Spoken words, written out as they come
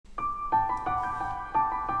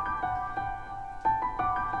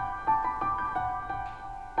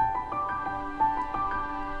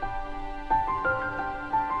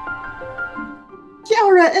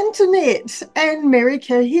the internet, and Mary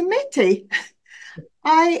Kahimeti.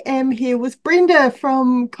 I am here with Brenda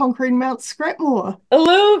from Conquering Mount Scrapmore.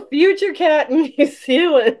 Hello, future cat in New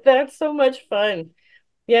Zealand. That's so much fun.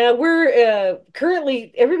 Yeah, we're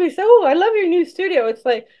currently everybody said, "Oh, I love your new studio." It's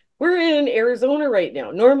like we're in Arizona right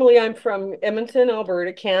now. Normally I'm from Edmonton,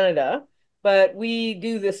 Alberta, Canada, but we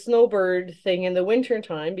do the snowbird thing in the winter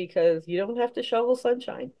time because you don't have to shovel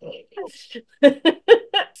sunshine.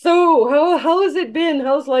 So, how has it been?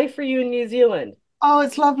 How's life for you in New Zealand? Oh,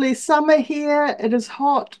 it's lovely summer here. It is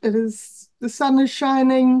hot. The sun is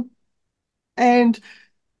shining, and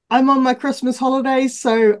I'm on my Christmas holidays,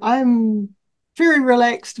 so I'm very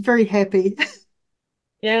relaxed, very happy.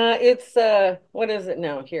 Yeah, it's what is it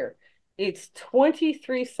now here? It's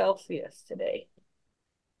 23 Celsius today.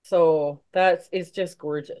 So that's it's just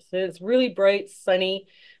gorgeous. It's really bright, sunny.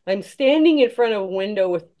 I'm standing in front of a window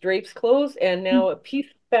with drapes closed, and now a piece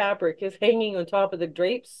of fabric is hanging on top of the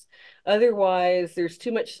drapes. Otherwise, there's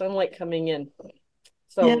too much sunlight coming in.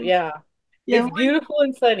 Yeah, So yeah, yeah. it's beautiful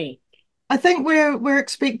and sunny. I think we're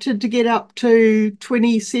expected to get up to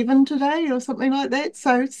 27 today or something like that.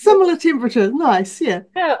 So similar temperature. Nice, yeah.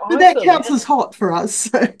 Yeah, But that awesome. counts as hot for us.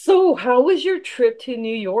 So. So how was your trip to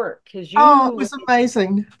New York? Because Oh, it you, was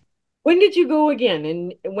amazing. when did you go again?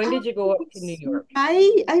 And when did you go It up to New was York?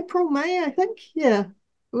 May, April, May, I think. Yeah.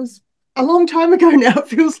 It was a long time ago now, it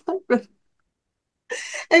feels like, but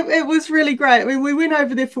it was really great. I mean, we went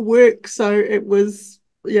over there for work, so it was,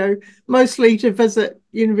 mostly to visit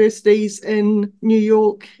universities in New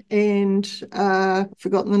York and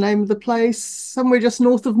forgotten the name of the place, somewhere just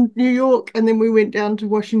north of New York. And then we went down to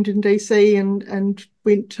Washington, D.C. and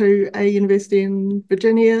went to a university in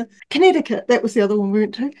Virginia, Connecticut. That was the other one we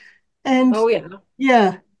went to. And Oh yeah.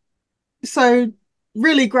 yeah, so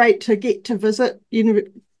really great to get to visit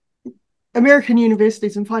American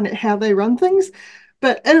universities and find out how they run things.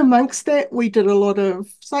 But in amongst that, we did a lot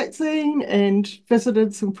of sightseeing and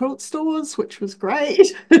visited some quilt stores, which was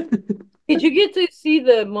great. Did you get to see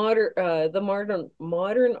the modern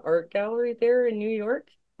art gallery there in New York?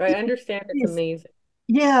 I understand it's Yes. amazing.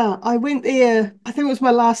 Yeah, I went there. I think it was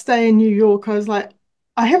my last day in New York. I was like,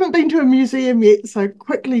 I haven't been to a museum yet, so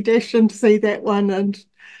quickly dashed in to see that one. And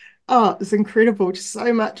oh, it's incredible. Just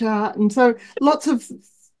so much art. And so lots of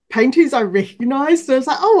paintings I recognized. So I was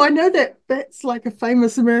like, oh, I know that's like a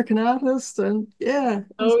famous American artist. And yeah, it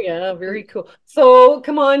was Oh yeah, great. very cool. So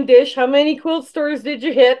come on, Dish, how many quilt stores did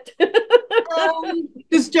you hit?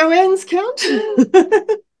 Does Joanne's count?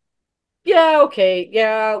 Yeah, okay.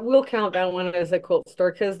 Yeah, we'll count that one as a quilt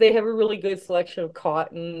store because they have a really good selection of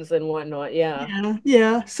cottons and whatnot. Yeah. Yeah,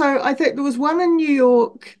 yeah. So I think there was one in New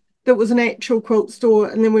York that was an actual quilt store,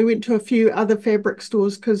 and then we went to a few other fabric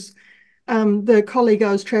stores because the colleague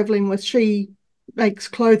I was traveling with, she makes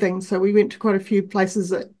clothing. So we went to quite a few places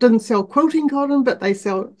that didn't sell quilting cotton, but they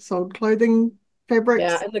sold clothing Yeah,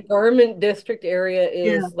 fabrics. and the garment district area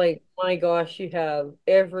Yeah, is like, my gosh, you have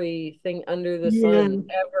everything under the yeah, sun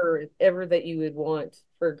ever that you would want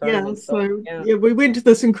for yeah. garments. So So yeah. yeah, we went to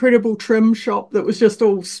this incredible trim shop that was just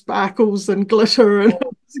all sparkles and glitter, and it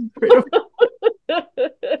Oh. was incredible.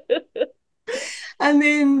 And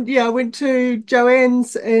then, yeah, I went to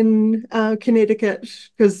Joanne's in Connecticut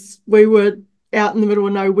because we were out in the middle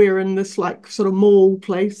of nowhere in this like sort of mall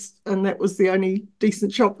place, and that was the only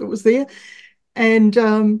decent shop that was there. And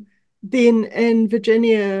then in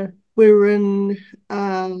Virginia, we were in,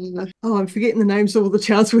 oh, I'm forgetting the names of all the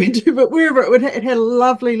towns we went to, but wherever it had a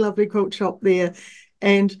lovely, lovely quilt shop there.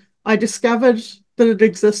 And I discovered that it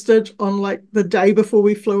existed on like the day before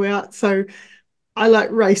we flew out. So I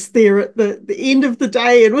like raced there at the end of the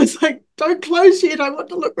day and was like, don't close yet. I want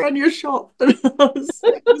to look around your shop. And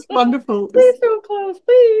it was wonderful. It was, Please don't close,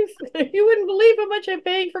 please. You wouldn't believe how much I'm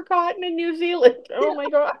paying for cotton in New Zealand. Oh yeah, my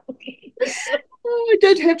God. I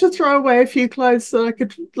did have to throw away a few clothes so I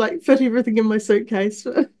could like fit everything in my suitcase.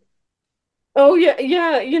 Oh yeah,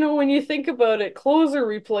 yeah. When you think about it, clothes are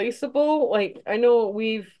replaceable. Like I know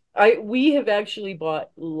we have actually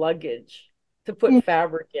bought luggage to put I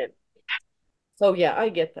fabric in. So yeah, I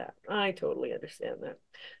get that. I totally understand that.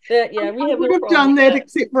 That yeah, we have would no have problem done with that that.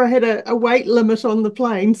 except for I had a weight limit on the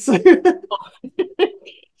plane. So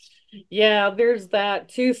Yeah, there's that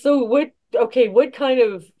too. So what kind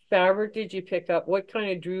of fabric did you pick up? What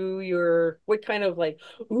kind of what kind of like,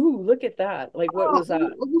 ooh, look at that. Like what oh, was that?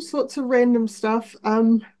 all sorts of random stuff.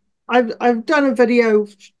 I've done a video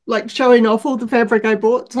like showing off all the fabric I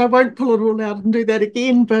bought, so I won't pull it all out and do that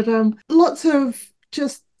again. But lots of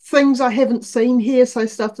just things I haven't seen here. So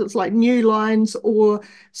stuff that's like new lines, or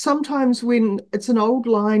sometimes when it's an old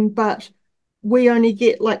line, but we only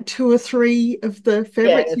get like two or three of the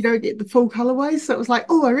fabrics. You Yes. don't get the full colorways. So it was like,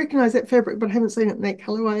 oh, I recognize that fabric, but I haven't seen it in that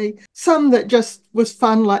colorway. Some that just was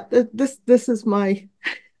fun, like this is my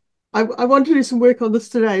I want to do some work on this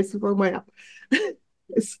today. It's the wrong way up.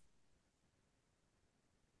 It's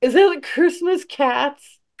Is it like Christmas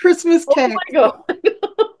cats? Christmas Oh cat. my God.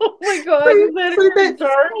 Oh my God, So, that so is that's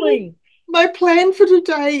darling. my plan for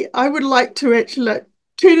today. I would like to actually like,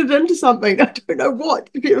 turn it into something. I don't know what.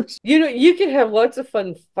 You know, you can have lots of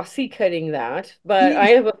fun fussy cutting that, but I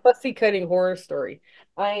Yes. have a fussy cutting horror story.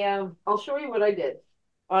 I'll show you what I did.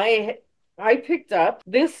 I I picked up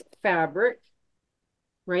this fabric,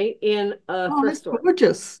 right, in a Oh, thrift that's store,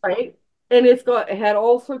 gorgeous. right? And it had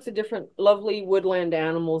all sorts of different lovely woodland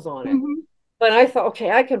animals on it. Hmm. But I thought,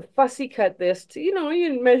 okay, I can fussy cut this to, you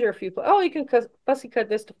can measure a few. Oh, you can fussy cut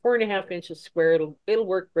this to 4.5 inches square. It'll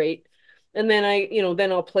work great. And then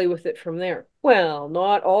then I'll play with it from there. Well,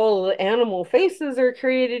 not all the animal faces are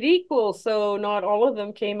created equal, so not all of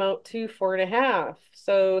them came out to 4.5.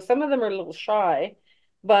 So some of them are a little shy,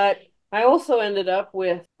 but I also ended up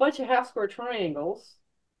with a bunch of half square triangles.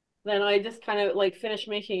 Then I just kind of like finished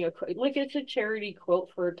making like it's a charity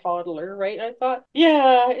quilt for a toddler, right? I thought,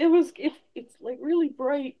 yeah, it's like really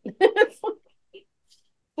bright. It's like,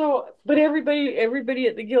 so, but everybody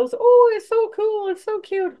at the guild, oh, it's so cool, it's so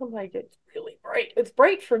cute. I'm like, it's really bright. It's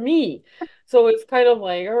bright for me. So it's kind of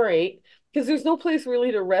like, all right, because there's no place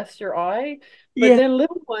really to rest your eye. But Yeah. then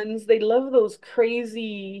little ones, they love those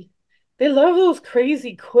crazy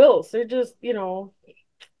quilts. They're just,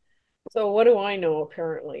 so what do I know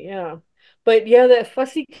apparently? Yeah. But yeah, that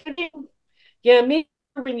fussy cutting, yeah, make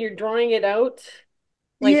sure when you're drawing it out,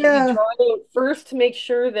 like you Yeah. draw it out first to make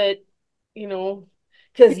sure that, you know,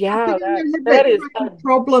 Yeah, because I yeah, think I'm that going to have that that is kind of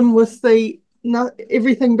problem with the not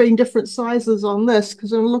everything being different sizes on this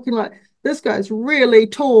because I'm looking like this guy's really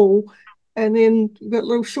tall, and then you've got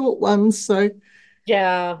little short ones. So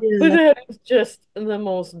yeah, but yeah, that is just the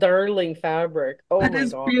most darling fabric. Oh it my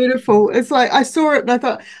is God. beautiful. It's like I saw it and I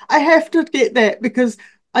thought I have to get that because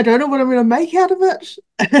I don't know what I'm going to make out of it,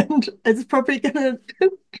 and it's probably going to,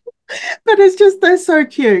 but it's just they're so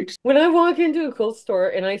cute. When I walk into a quilt store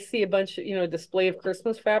and I see a bunch of, display of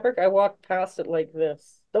Christmas fabric, I walk past it like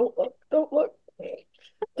this. Don't look, don't look,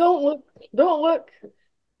 don't look, don't look.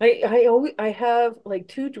 I have like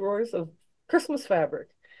two drawers of Christmas fabric.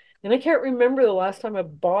 And I can't remember the last time I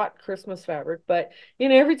bought Christmas fabric, but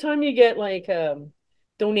every time you get like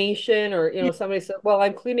donation or Yeah, somebody said, "Well,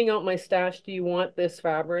 I'm cleaning out my stash. Do you want this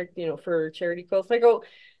fabric, for charity quilts?" I go,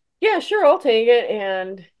 "Yeah, sure, I'll take it."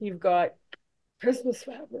 And you've got Christmas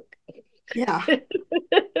fabric. yeah.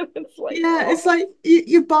 It's like, Yeah, oh, it's like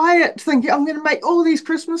you buy it thinking I'm going to make all these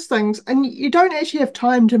Christmas things, and you don't actually have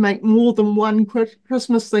time to make more than one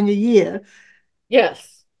Christmas thing a year.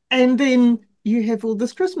 yes. And then you have all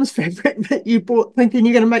this Christmas fabric that you bought thinking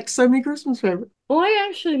you're going to make so many Christmas fabric. Well, I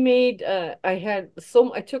actually made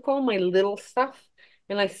I took all my little stuff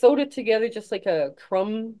and I sewed it together just like a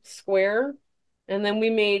crumb square. And then we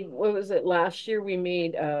made, what was it, last year we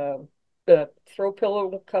made the throw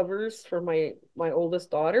pillow covers for my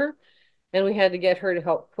oldest daughter, and we had to get her to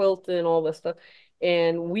help quilt and all this stuff.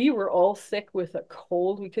 And we were all sick with a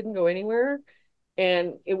cold. We couldn't go anywhere.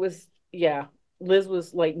 And it was, yeah, Liz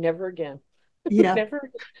was like, never again. Yeah,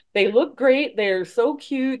 Never. They look great. They're so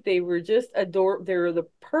cute. They were just adorable. They're the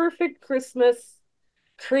perfect Christmas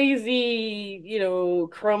crazy,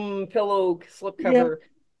 crumb pillow yeah, slipcover.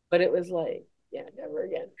 But it was like, yeah, never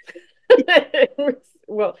again.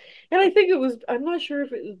 Well, and I think I'm not sure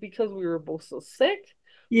if it was because we were both so sick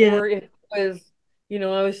yeah, or if it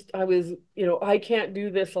was, I was, I can't do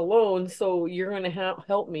this alone. So you're going to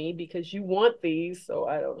help me because you want these. So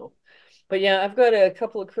I don't know. But yeah, I've got a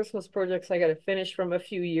couple of Christmas projects I got to finish from a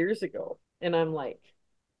few years ago. And I'm like,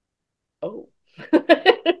 oh,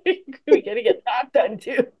 we got to get that done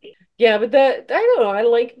too. Yeah, but I don't know. I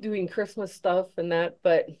like doing Christmas stuff and that,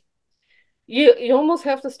 but you almost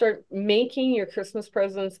have to start making your Christmas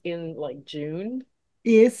presents in like June.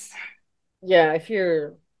 yes, Yeah, if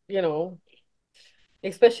you're, you know,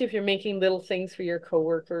 especially if you're making little things for your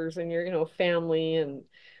coworkers and your, family and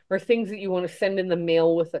or things that you want to send in the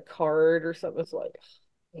mail with a card or something. It's like,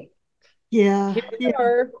 yeah, here yeah, we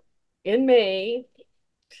are in May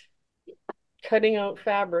cutting out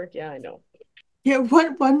fabric. Yeah, I know. yeah.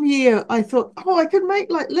 One year I thought, oh, I could make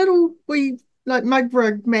like little wee like mug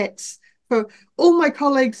rug mats for all my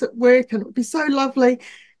colleagues at work, and it would be so lovely.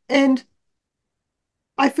 And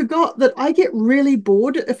I forgot that I get really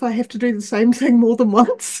bored if I have to do the same thing more than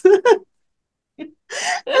once.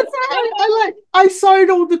 And so I sewed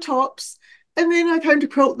all the tops, And then I came to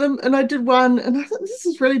quilt them and I did one and I thought, this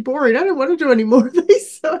is really boring. I don't want to do any more of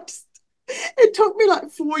these. So it took me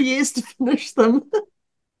like 4 years to finish them.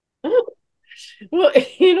 Well,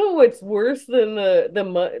 you know what's worse than the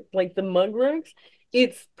mug, like the mug rugs?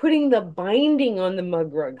 It's putting the binding on the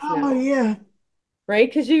mug rugs Oh, now, yeah. right?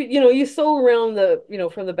 Because you sew around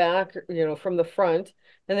from the back, from the front,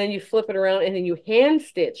 and then you flip it around and then you hand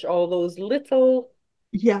stitch all those little,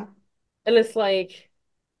 Yeah. and it's like,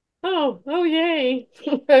 oh yay.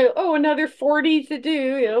 Oh, another 40 to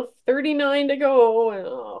do, 39 to go. And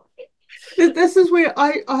oh. This is where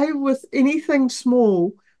with anything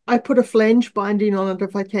small, I put a flange binding on it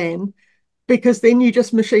if I can, because then you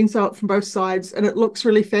just machine sew it from both sides and it looks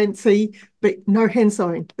really fancy, but no hand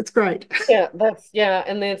sewing. It's great. Yeah,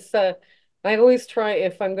 and it's I always try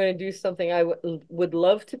if I'm going to do something, I would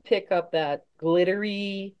love to pick up that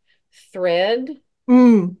glittery thread,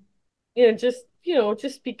 Mm,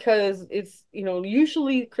 just because it's,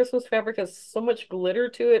 usually Christmas fabric has so much glitter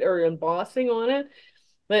to it or embossing on it.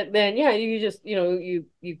 But then, yeah, you just, you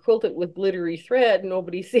quilt it with glittery thread, and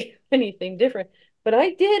nobody sees anything different. But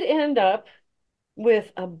I did end up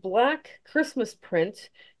with a black Christmas print,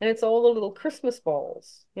 and it's all the little Christmas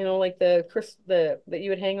balls, like the that you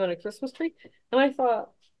would hang on a Christmas tree. And I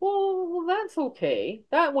thought, well, that's okay.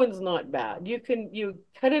 That one's not bad. You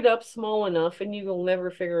cut it up small enough, and you will never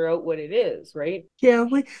figure out what it is, right? yeah,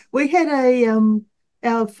 we had a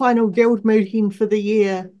our final guild meeting for the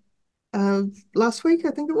year last week,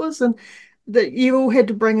 I think it was, and that you all had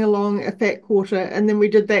to bring along a fat quarter, and then we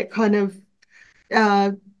did that kind of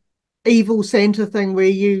uh evil Santa thing where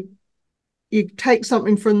you take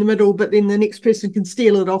something from the middle, but then the next person can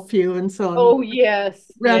steal it off you and so on, Oh,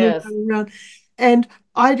 yes, round and yes. round and round. And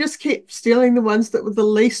I just kept stealing the ones that were the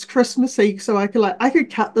least Christmassy, so I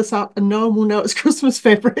could cut this up and no one will know it's Christmas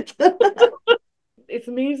fabric. It's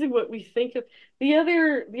amazing what we think of. The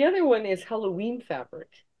other one is Halloween fabric.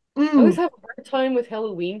 I always Mm. have a hard time with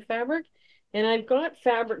Halloween fabric, and I've got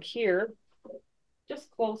fabric here,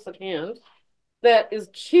 just close at hand, that is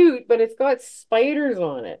cute, but it's got spiders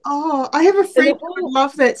on it. Oh, I have a And friend who would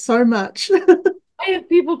love that so much. I have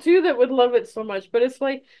people too that would love it so much, but it's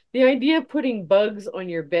like the idea of putting bugs on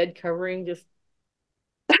your bed covering just,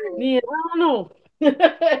 yeah, I don't know.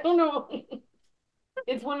 I don't know.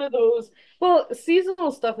 It's one of those, well,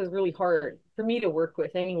 seasonal stuff is really hard for me to work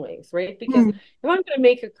with anyways, right? Because Mm, if I'm going to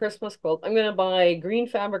make a Christmas quilt, I'm going to buy green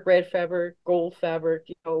fabric, red fabric, gold fabric,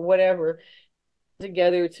 whatever,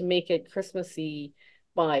 together to make it Christmassy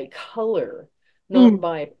by color, not mm,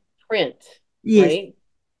 by print, yes. right?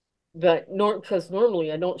 But because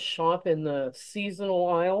normally I don't shop in the seasonal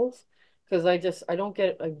aisles because I don't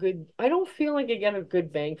get a good, I don't feel like I get a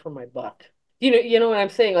good bang for my buck. You know what I'm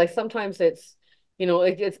saying? Like sometimes it's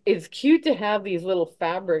cute to have these little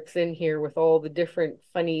fabrics in here with all the different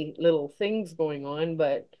funny little things going on,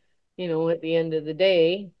 but at the end of the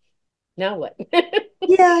day, now what?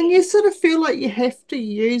 Yeah, and you sort of feel like you have to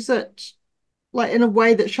use it like in a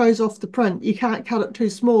way that shows off the print. You can't cut it too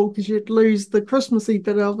small because you'd lose the Christmassy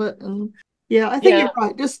bit of it. And yeah, I think Yeah, you're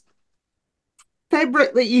right. Just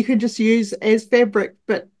fabric that you can just use as fabric,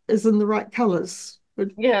 but is in the right colors. But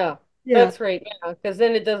yeah, yeah. that's right. Yeah, because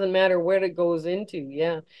then it doesn't matter what it goes into.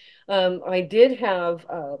 Yeah. I did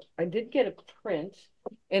get a print,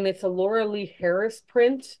 and it's a Laura Lee Harris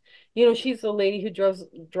print. She's the lady who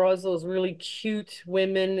draws those really cute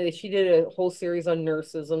women. She did a whole series on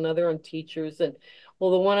nurses, another on teachers, and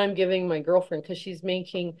well, the one I'm giving my girlfriend because she's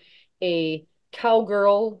making a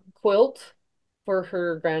cowgirl quilt for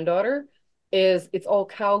her granddaughter. It's all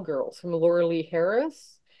cowgirls from Laura Lee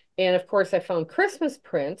Harris. And of course, I found Christmas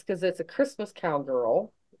prints because it's a Christmas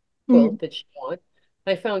cowgirl Mm. quilt that she wants.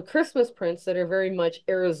 I found Christmas prints that are very much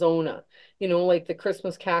Arizona, like the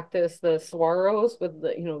Christmas cactus, the saguaros with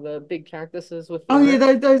the big cactuses with the Oh yeah,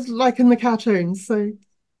 heart. those like in the cartoons. So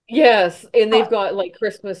Yes, and they've right. got like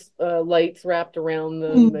Christmas lights wrapped around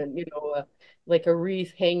them, Mm, and like a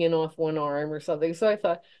wreath hanging off one arm or something. So I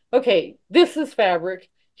thought, okay, this is fabric.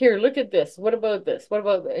 Here, look at this. What about this? What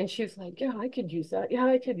about that? And she's like, yeah, I could use that. Yeah,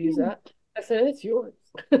 I could use mm. that. I said, it's yours.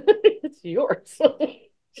 It's yours.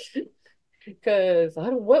 Because I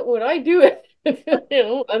don't, what would I do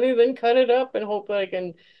other than cut it up and hope I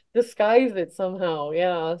can disguise it somehow.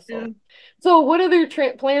 Yeah. Yeah. So what other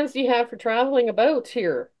plans do you have for traveling about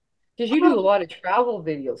here? Because you do a Um, lot of travel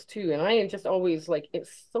videos too, and I am just always like,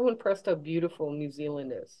 it's so impressed how beautiful New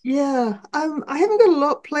Zealand is. yeah. I haven't got a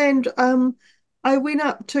lot planned. I went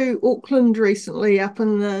up to Auckland recently, up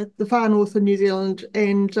in the far north of New Zealand,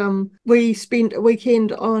 and we spent a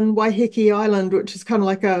weekend on Waiheke Island, which is kind of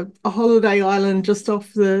like a holiday island just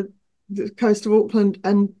off the coast of Auckland.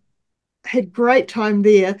 And had great time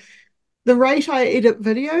there. The rate I edit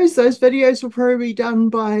videos, those videos will probably be done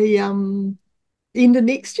by end of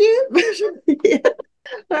next year. Yeah.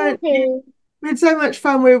 Yeah, Okay. we had so much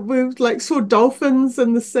fun. We like saw dolphins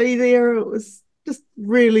in the sea there. It was just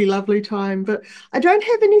really lovely time. But I don't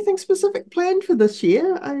have anything specific planned for this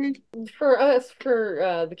year. I For us,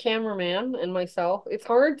 for the cameraman and myself, it's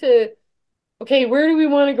hard to, okay, where do we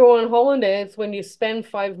want to go on holidays when you spend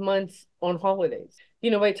 5 months on holidays?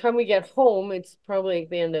 By the time we get home, it's probably like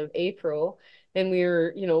the end of April, and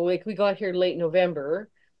like we got here late November.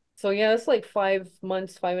 So yeah, it's like 5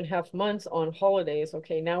 months, 5.5 months on holidays.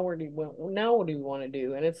 Okay, now what do we want to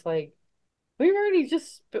do? And it's like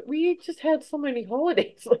but we just had so many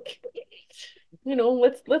holidays. Like,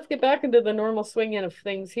 let's get back into the normal swinging of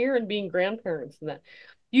things here and being grandparents and that.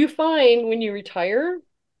 You find when you retire,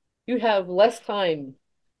 you have less time.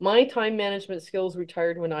 My time management skills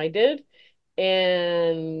retired when I did,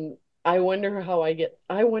 and I wondered how I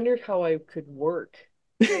could work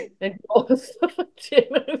and all this stuff.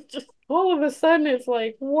 It's just all of a sudden it's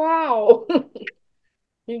like, wow,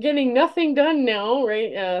 you're getting nothing done now,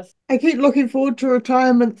 right? Yes. I keep looking forward to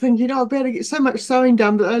retirement, thinking, oh, I better get so much sewing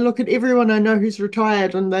done. But I look at everyone I know who's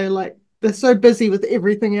retired, and they're so busy with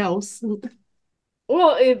everything else.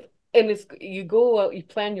 Well, it's you go out, you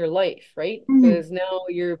plan your life, right? Mm, Because now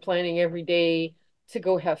you're planning every day to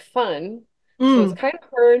go have fun. So mm,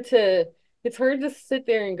 it's hard to sit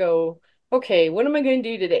there and go, okay, what am I going to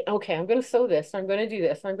do today? Okay, I'm going to sew this, I'm going to do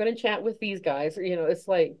this, I'm going to chat with these guys. Or, it's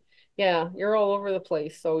like, yeah, you're all over the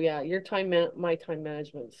place. So yeah, my time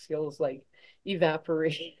management skills like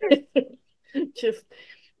evaporate. Just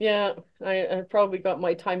yeah, I probably got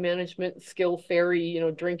my time management skill fairy,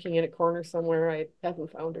 drinking in a corner somewhere. I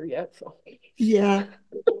haven't found her yet, so. yeah,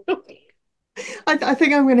 I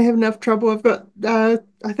think I'm going to have enough trouble. I've got,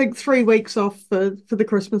 I think, 3 weeks off for the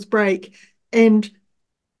Christmas break, and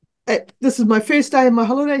this is my first day of my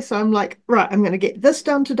holiday, so I'm like, right, I'm going to get this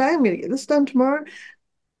done today. I'm going to get this done tomorrow.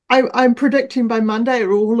 I'm predicting by Monday it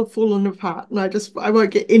will all have fallen apart, and I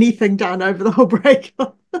won't get anything done over the whole break.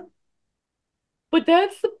 But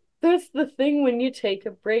that's the thing when you take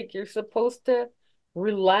a break, you're supposed to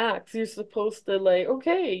relax. You're supposed to like,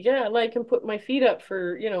 okay, yeah, like, I can put my feet up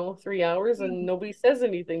for, 3 hours and nobody says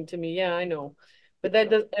anything to me. Yeah, I know. But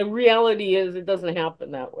the reality is it doesn't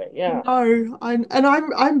happen that way. Yeah. No,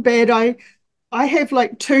 I'm bad. I have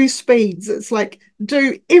like two speeds. It's like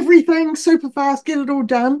do everything super fast, get it all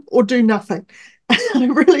done, or do nothing. I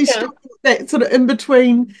really Yeah. struggle with that sort of in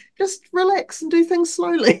between. Just relax and do things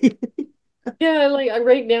slowly. Yeah, like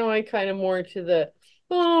right now I kind of more to the,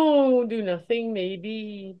 oh, do nothing,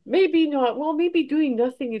 maybe not. Well, maybe doing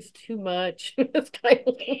nothing is too much. It's kind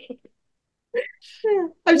of Yeah.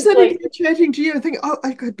 I'm it's sitting like, here chatting to you and thinking, oh,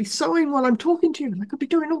 I could be sewing while I'm talking to you, and I could be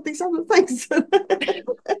doing all these other things.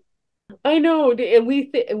 I know, and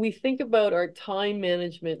we think about our time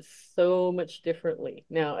management so much differently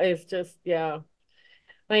now. It's just, yeah.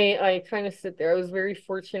 I kind of sit there. I was very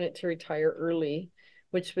fortunate to retire early,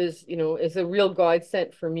 which was, is a real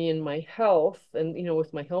godsend for me and my health and,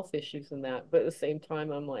 with my health issues and that. But at the same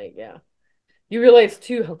time, I'm like, yeah. You realize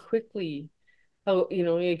too how quickly, like,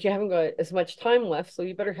 you haven't got as much time left, so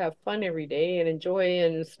you better have fun every day and enjoy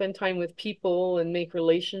and spend time with people and make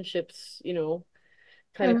relationships,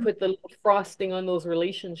 kind of Um, put the little frosting on those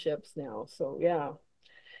relationships now. So yeah,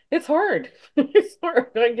 it's hard. It's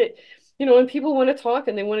hard. And people want to talk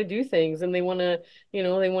and they want to do things and they want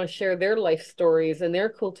to share their life stories and their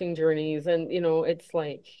quilting journeys. And, it's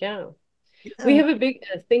like, yeah, we yeah. have a big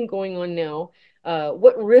thing going on now.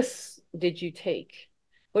 What risks did you take?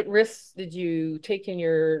 What risks did you take in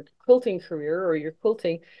your quilting career or your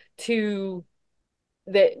quilting to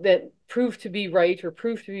that prove to be right or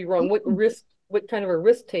prove to be wrong? What kind of a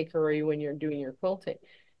risk taker are you when you're doing your quilting?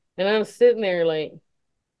 And I'm sitting there like,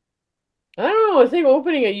 I don't know, I think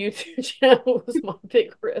opening a YouTube channel was my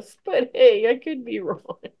big risk, but hey, I could be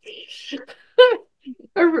wrong.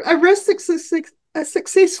 A risk, a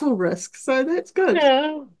successful risk, so that's good.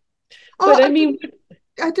 Yeah, Oh, but I mean,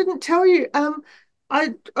 I didn't tell you.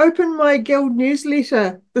 I opened my guild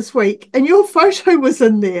newsletter this week, and your photo was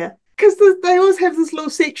in there because they always have this little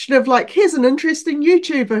section of like, here's an interesting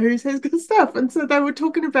YouTuber who says good stuff, and so they were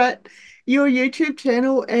talking about your YouTube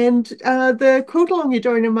channel and the quilt along you're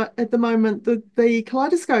doing at the moment, the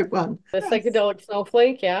kaleidoscope one. the Yes. psychedelic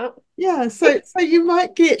snowflake, yeah. Yeah, so you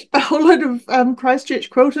might get a whole lot of Christchurch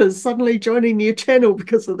quilters suddenly joining your channel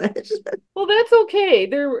because of that. Well, that's okay.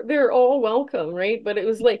 They're all welcome, right? But it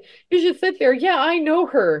was like you should sit there. Yeah, I know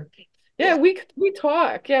her. Yeah, Yeah. we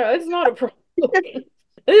talk. Yeah, it's not a problem.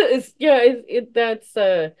 It is, yeah, that's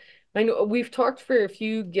I know we've talked for a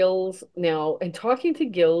few gills now, and talking to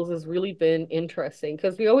gills has really been interesting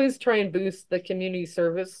because we always try and boost the community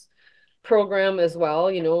service program as well.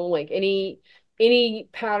 Like any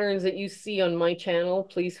patterns that you see on my channel,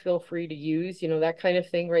 please feel free to use, that kind of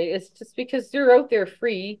thing, right? It's just because they're out there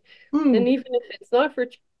free, and Mm, even if it's not for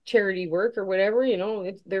charity work or whatever,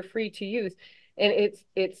 they're free to use. And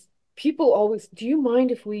it's people always, do you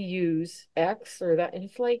mind if we use X or that? And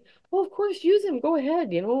it's like, well, of course, use them. Go ahead.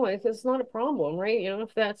 It's not a problem, right?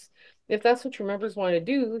 If that's what your members want to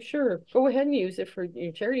do, sure, go ahead and use it for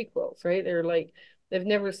your charity quilts, right? They've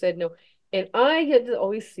never said no. And I get to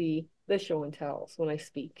always see the show and tells when I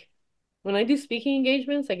speak. When I do speaking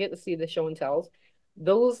engagements, I get to see the show and tells.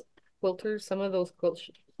 Those quilters, some of those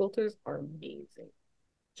quilters are amazing.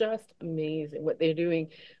 Just amazing what they're doing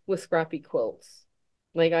with scrappy quilts.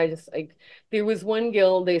 Like there was one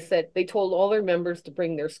guild, they told all their members to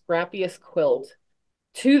bring their scrappiest quilt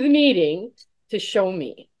to the meeting to show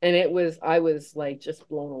me. And I was like just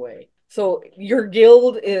blown away. So your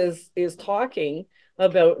guild is talking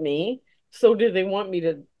about me. So do they want me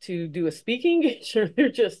to do a speaking engagement or they're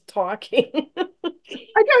just talking?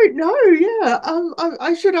 I don't know. Yeah.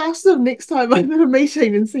 I should ask them next time I'm at a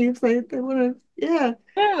meeting and see if they want to. Yeah.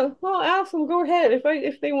 Yeah, well, ask them, go ahead.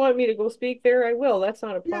 If they want me to go speak there, I will. That's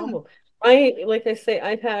not a Yeah. problem. Like I say,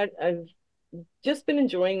 I've just been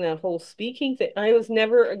enjoying that whole speaking thing. I was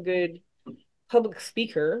never a good public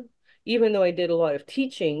speaker, even though I did a lot of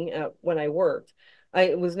teaching when I worked.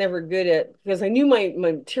 I was never good at because I knew my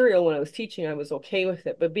material when I was teaching, I was okay with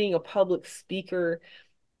it. But being a public speaker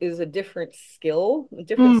is a different skill, a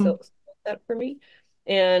different Mm, skill set for me.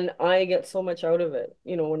 And I get so much out of it,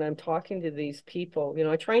 when I'm talking to these people.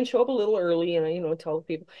 I try and show up a little early and I tell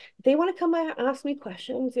people if they want to come ask me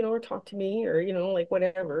questions, or talk to me or, like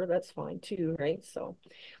whatever, that's fine too, right? So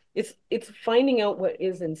it's finding out what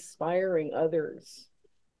is inspiring others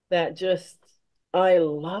that just I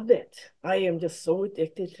love it. I am just so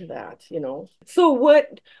addicted to that. So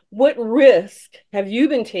what risk have you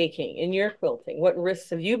been taking in your quilting? What risks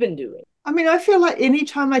have you been doing? I mean, I feel like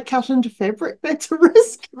anytime I cut into fabric, that's a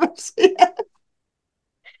risk. But yeah,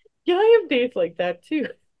 Yeah, I have days like that too.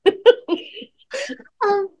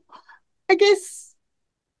 um, I guess,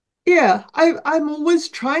 yeah, I'm always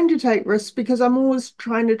trying to take risks because I'm always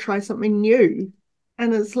trying to try something new.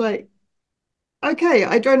 And it's like, okay,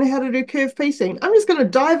 I don't know how to do curve piecing. I'm just going to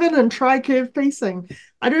dive in and try curve piecing.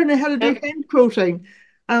 I don't know how to do Yeah. hand quilting.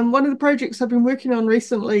 One of the projects I've been working on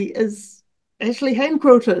recently is actually hand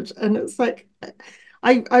quilted, and it's like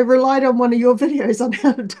I relied on one of your videos on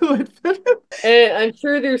how to do it. And I'm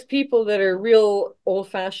sure there's people that are real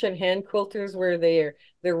old-fashioned hand quilters where they're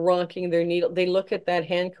rocking their needle. They look at that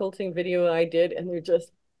hand quilting video I did and they're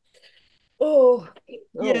just, oh,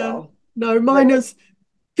 oh Yeah, wow. no, But mine is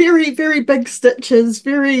very, very big stitches,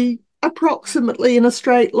 very approximately in a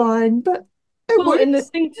straight line, but it well, and the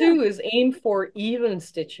works. thing Yeah. too is aim for even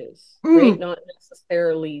stitches, right? Mm, Not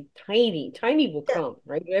necessarily tiny. Tiny will yeah. come,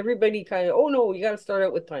 right? Everybody kind of, oh no, you got to start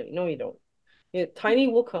out with tiny. No, you don't. Tiny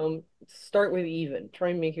will come. Start with even. Try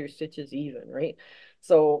and make your stitches even, right?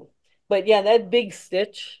 So, but yeah, that big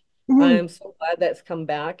stitch, Mm, I'm so glad that's come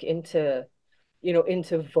back into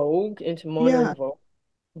vogue, into yeah. modern vogue.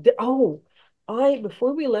 Oh,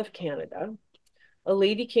 before we left Canada, a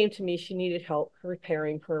lady came to me. She needed help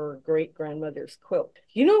repairing her great grandmother's quilt.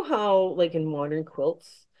 You know how, like in modern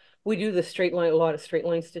quilts, we do the straight line, a lot of straight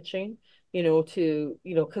line stitching,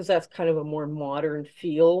 because that's kind of a more modern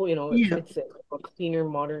feel, it's Yeah. it's a cleaner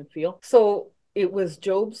modern feel. So it was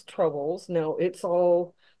Job's Troubles. Now it's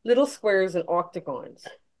all little squares and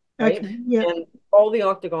octagons, right? Okay. Yeah. And all the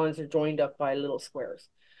octagons are joined up by little squares.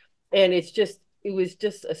 And it was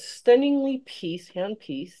just a stunningly hand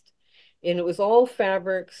pieced, and it was all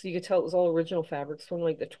fabrics. You could tell it was all original fabrics from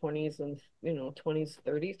like the 20s and 20s,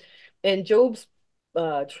 30s. And Job's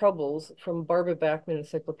Troubles from Barbara Bachman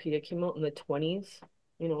Encyclopedia came out in the 20s,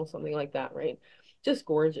 something like that, right? Just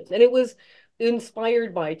gorgeous. And it was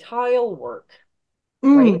inspired by tile work,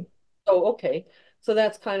 right? Mm, So okay. So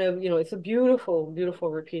that's kind of, it's a beautiful, beautiful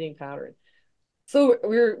repeating pattern. So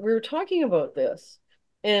we were talking about this,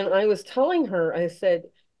 and I was telling her, I said,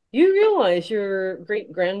 "You realize your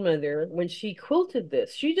great grandmother, when she quilted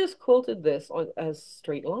this, she just quilted this as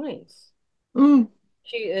straight lines." mm,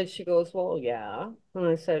 She goes, "Well, yeah," and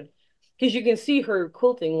I said, "Because you can see her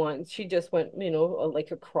quilting lines. She just went,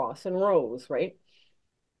 like across in rows, right?"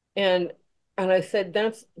 And I said,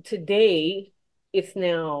 that's today, it's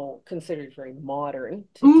now considered very modern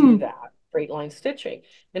to do mm, that, straight line stitching.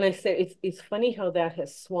 And I said, it's funny how that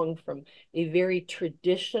has swung from a very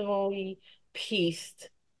traditionally pieced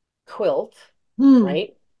quilt, mm,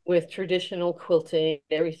 right? with traditional quilting,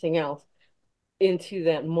 everything else, into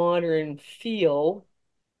that modern feel,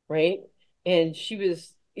 right? And she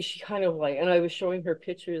kind of like, and I was showing her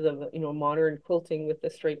pictures of, modern quilting with the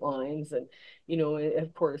straight lines and,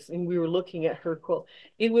 of course, and we were looking at her quilt.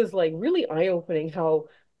 It was like really eye-opening how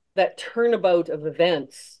that turnabout of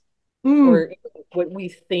events, Mm, or what we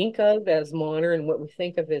think of as modern, what we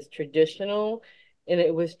think of as traditional. And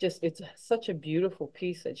it was just, it's such a beautiful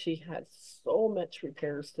piece that she had so much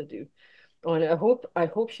repairs to do on it. I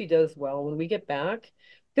hope she does well when we get back,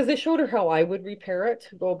 because I showed her how I would repair it,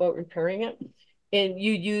 go about repairing it, and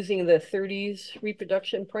you using the 30s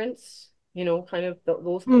reproduction prints, kind of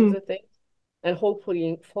those kinds mm. of things, and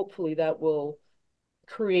hopefully that will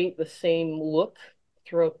create the same look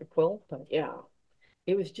throughout the quilt. But yeah,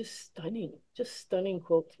 it was just stunning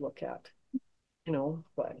quilt to look at,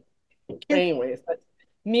 But Yeah. anyways, that's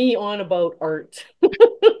me on about art.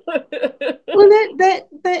 Well,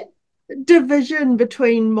 that division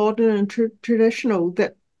between modern and traditional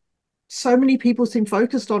that so many people seem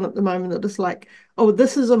focused on at the moment, that it's like, oh,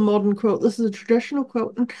 this is a modern quilt, this is a traditional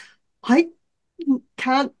quilt, and I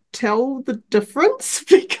can't tell the difference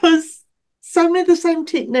because so many of the same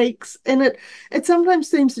techniques, and it sometimes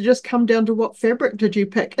seems to just come down to what fabric did you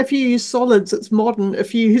pick. If you use solids, it's modern.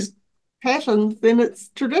 If you use patterns, then it's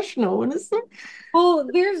traditional, and it's like, Well,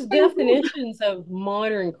 there's oh, definitions of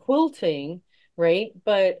modern quilting, right?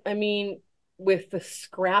 But I mean, with the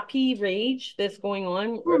scrappy rage that's going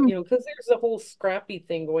on, hmm, because there's a whole scrappy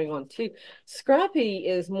thing going on too. Scrappy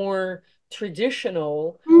is more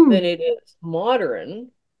traditional hmm, than it is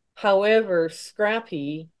modern. However,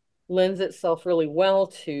 scrappy lends itself really well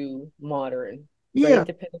to modern, yeah, right?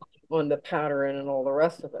 Depending on the pattern and all the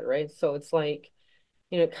rest of it, right? So it's like,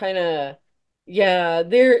 kind of, yeah,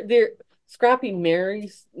 they're Scrappy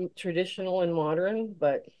marries traditional and modern,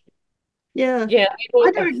 but yeah. yeah, I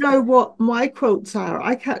I don't. don't know what my quilts are.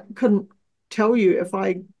 I couldn't tell you if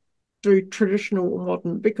I do traditional or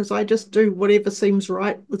modern because I just do whatever seems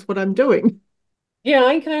right with what I'm doing. Yeah,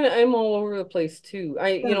 I'm all over the place too.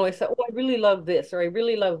 Yeah. I said, oh, I really love this, or I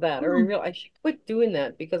really love that, or Mm. I should quit doing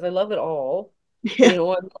that because I love it all. Yeah.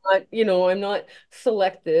 I'm not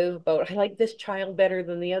selective about I like this child better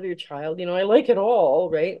than the other child. I like it all,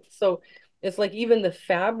 right? So it's like even the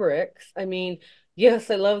fabrics. I mean, yes,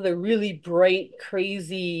 I love the really bright,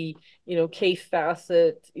 crazy, K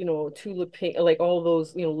facet, tulip pink, like all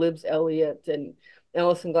those, Libs Elliot and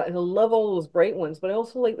Allison Glass. I love all those bright ones, but I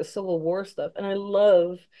also like the Civil War stuff, and I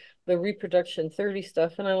love the reproduction 30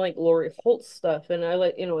 stuff, and I like Lori Holt stuff, and I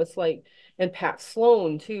like, it's like, and Pat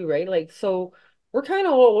Sloan too, right? Like, so we're kind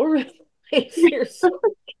of all over the place here. So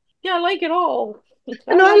yeah, I like it all. I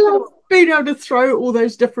And I like it love all. being able to throw all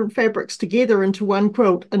those different fabrics together into one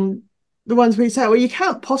quilt. And the ones we say, well, you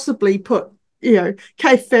can't possibly put,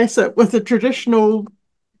 K facet with a traditional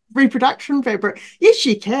reproduction fabric. Yes,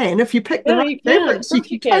 you can. If you pick the Yeah, right you can. Of fabrics, you course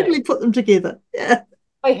can you can. totally put them together. Yeah.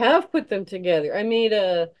 I have put them together. I made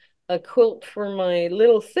a quilt for my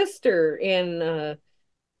little sister in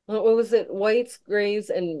what was it? Whites, grays,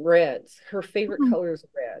 and reds. Her favorite Mm. color is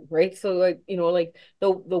red, right? So like, like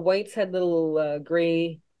the whites had little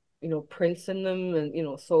gray, prints in them,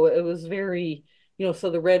 and so it was very,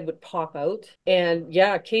 so the red would pop out. And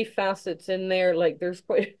yeah, K facets in there, like there's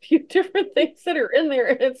quite a few different things that are in there,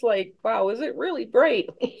 and it's like, wow, is it really bright?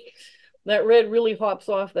 That red really hops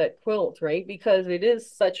off that quilt, right? Because it's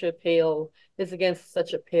against such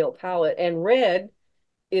a pale palette, and red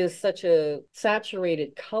is such a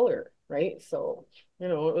saturated color, right? So,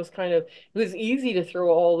 it was easy to throw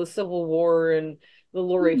all the Civil War and the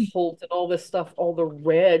Lori Mm. Holt and all this stuff, all the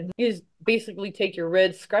red. You just basically take your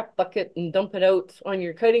red scrap bucket and dump it out on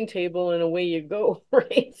your cutting table and away you go,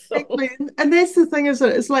 right? So, Exactly. And that's the thing, isn't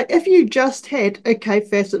it? It's like if you just had a K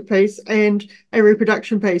facet piece and a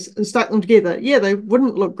reproduction piece and stuck them together, yeah, they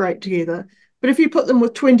wouldn't look great together. But if you put them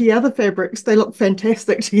with 20 other fabrics, they look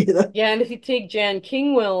fantastic together. yeah, and if you take Jen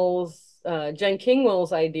Kingwell's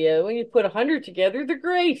idea, when you put 100 together, they're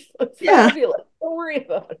great. It's Yeah. fabulous. Don't worry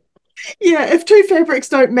about it. Yeah. If two fabrics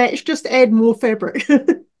don't match, just add more fabric.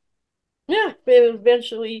 Yeah, and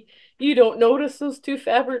eventually you don't notice those two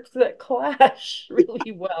fabrics that clash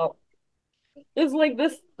really well. It's like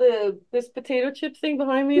this potato chip thing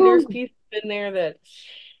behind me. There's Mm. pieces in there that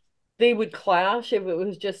they would clash if it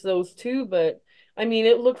was just those two, but I mean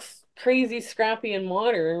it looks crazy scrappy and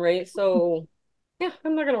modern, right? So yeah,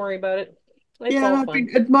 I'm not gonna worry about it. It's Yeah, and all I've fun.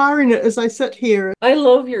 been admiring it as I sit here. I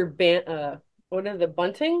love your band what is the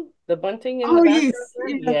bunting? The bunting in the Oh, background yes. there?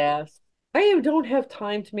 Yeah. Yes. Don't have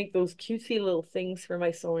time to make those cutesy little things for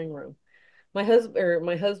my sewing room. My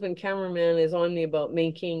husband cameraman is on me about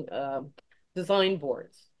making design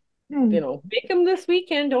boards. Hmm. make them this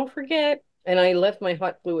weekend, don't forget. And I left my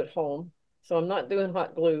hot glue at home, so I'm not doing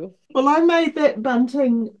hot glue. Well, I made that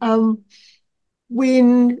bunting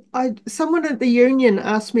when I someone at the union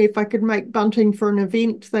asked me if I could make bunting for an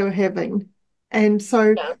event they were having. And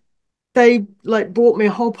so Yeah. they like bought me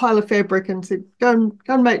a whole pile of fabric and said, go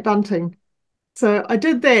and make bunting. So I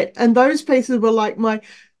did that, and those pieces were like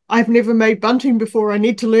I've never made bunting before. I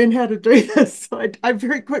need to learn how to do this. So I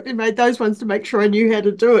very quickly made those ones to make sure I knew how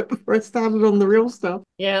to do it before I started on the real stuff.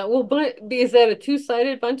 Yeah, well, but is that a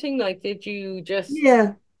two-sided bunting? Like, did you just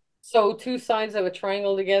Yeah. sew two sides of a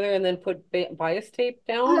triangle together and then put bias tape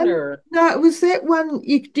down, or? No, it was that one.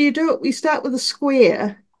 You do it. We start with a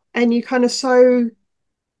square, and you kind of sew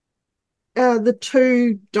the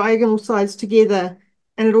two diagonal sides together,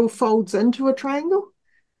 and it all folds into a triangle.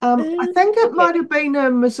 I think it might Okay. have been a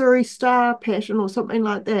Missouri Star pattern or something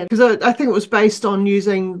like that, because I think it was based on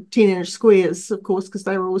using 10-inch squares, of course, because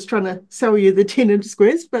they were always trying to sell you the 10-inch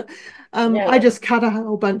squares. But I Yeah. just cut a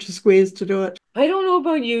whole bunch of squares to do it. I don't know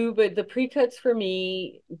about you, but the pre-cuts for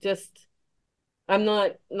me just I'm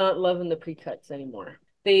not loving the pre-cuts anymore.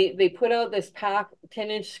 They put out this pack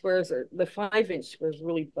 10-inch squares, or the 5-inch squares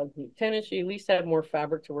really bug me. 10-inch, you at least have more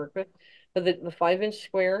fabric to work with. But the 5-inch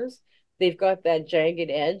squares, they've got that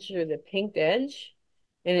jagged edge or the pinked edge.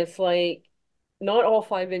 And it's like not all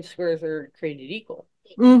 5-inch squares are created equal.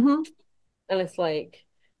 Mm-hmm. And it's like,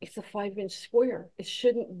 it's a 5-inch square. It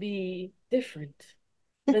shouldn't be different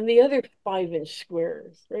than the other 5-inch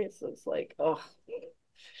squares, right? So it's like, oh,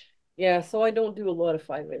 yeah. So I don't do a lot of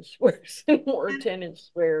 5-inch squares or 10-inch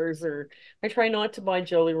squares, or I try not to buy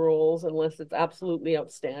jelly rolls unless it's absolutely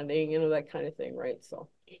outstanding, that kind of thing, right? So,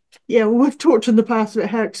 Yeah, well, we've talked in the past about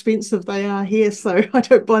how expensive they are here, so I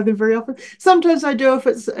don't buy them very often. Sometimes I do if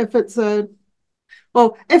it's a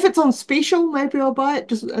well, if it's on special, maybe I'll buy it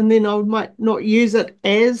just and then I might not use it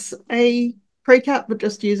as a pre-cut, but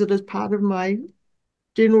just use it as part of my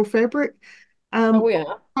general fabric. oh Um, yeah.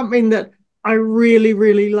 Something that I really,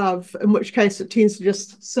 really love, in which case it tends to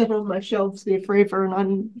just sit on my shelves there forever and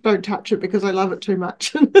I don't touch it because I love it too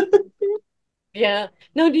much. Yeah.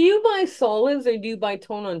 Now, do you buy solids or do you buy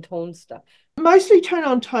tone on tone stuff? Mostly tone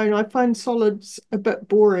on tone. I find solids a bit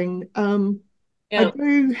boring. I Yeah.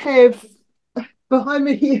 do have behind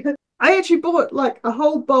me here. I actually bought like a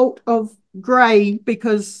whole bolt of grey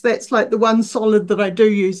because that's like the one solid that I do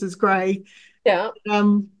use is grey. Yeah.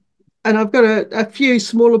 Um, and I've got a few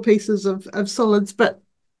smaller pieces of solids, but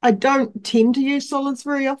I don't tend to use solids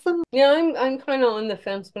very often. Yeah, I'm kind of on the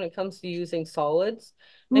fence when it comes to using solids.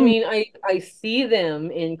 I Mm, mean, I see them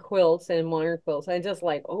in quilts and modern quilts. I just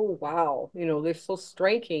like, oh wow, they're so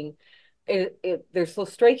striking. They're so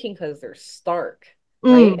striking because they're stark,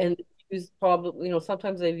 right? mm, And use probably,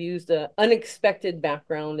 sometimes they've used a unexpected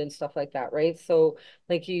background and stuff like that, right? So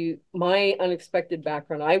like my unexpected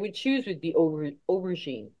background I would choose would be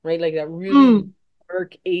aubergine, right? Like that really mm.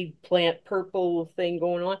 dark eggplant purple thing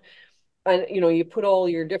going on, and you put all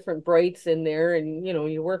your different brights in there, and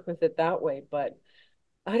you work with it that way. But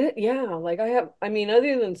I don't, yeah, like I mean,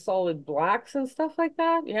 other than solid blacks and stuff like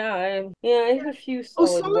that, I have a few Well,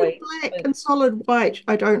 solid solid whites, black but and solid white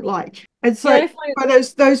I don't like. It's yeah, I like find by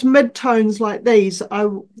those mid tones like these,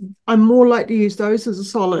 I'm more likely to use those as a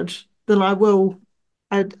solid than I will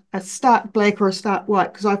a stark black or a stark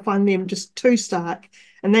white because I find them just too stark,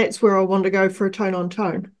 and that's where I want to go for a tone on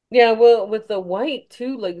tone. yeah, well, with the white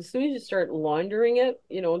too, like as soon as you start laundering it,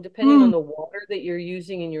 depending on Mm, the water that you're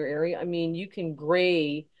using in your area, I mean, you can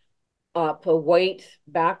gray up a white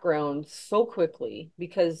background so quickly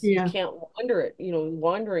because you yeah, can't launder it.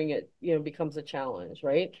 Laundering it, becomes a challenge,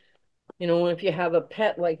 right? If you have a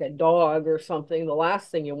pet like a dog or something, the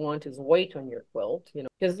last thing you want is white on your quilt,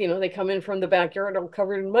 because, they come in from the backyard all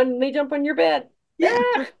covered in mud and they jump on your bed. yeah,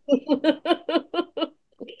 Ah!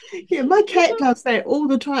 yeah. My cat does that all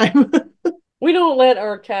the time. We don't let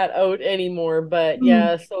our cat out anymore, but Mm,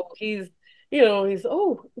 yeah, so he's, you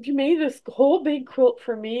made this whole big quilt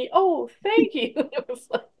for me. Oh, thank you. It was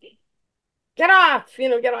like, get off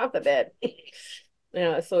the bed.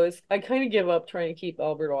 Yeah, so I kind of give up trying to keep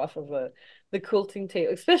Albert off of the quilting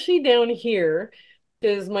table, especially down here,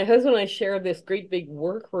 because my husband and I share this great big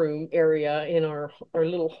workroom area in our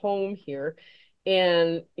little home here.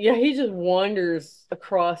 And yeah, he just wanders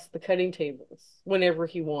across the cutting tables whenever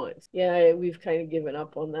he wants. Yeah, we've kind of given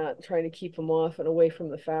up on that, trying to keep him off and away from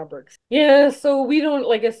the fabrics. Yeah, so we don't,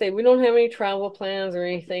 like I say, we don't have any travel plans or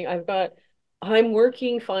anything. I'm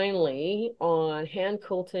working finally on hand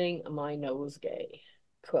quilting my nosegay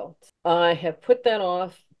quilt. I have put that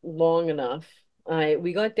off long enough.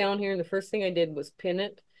 We got down here and the first thing I did was pin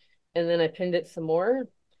it, and then I pinned it some more,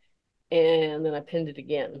 and then I pinned it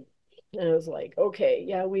again. And I was like, okay,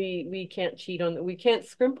 yeah, we can't cheat on we can't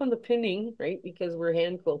scrimp on the pinning, right? Because we're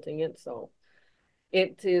hand quilting it. So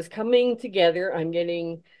it is coming together. I'm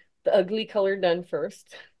getting the ugly color done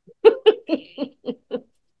first.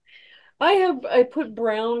 I put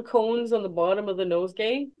brown cones on the bottom of the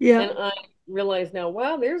nosegay, Yeah. and I realize now,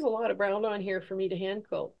 wow, there's a lot of brown on here for me to hand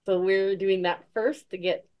quilt. So we're doing that first to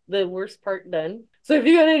get the worst part done. So have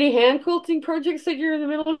you got any hand quilting projects that you're in the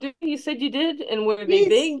middle of doing? You said you did, and were they Yes,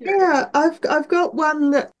 big? yeah. I've got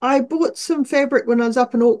one that I bought some fabric when I was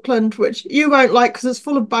up in Auckland, which you won't like because it's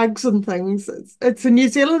full of bugs and things. It's a New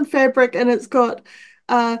Zealand fabric and it's got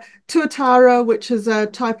tuatara, which is a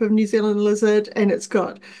type of New Zealand lizard, and it's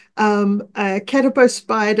got a katapo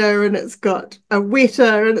spider, and it's got a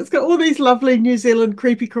weta, and it's got all these lovely New Zealand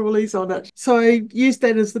creepy crawlies on it. So I used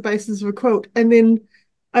that as the basis of a quilt, and then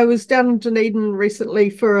I was down in Dunedin recently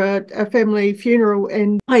for a family funeral,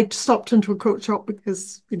 and I stopped into a quilt shop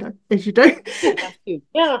because, as you do. You have to.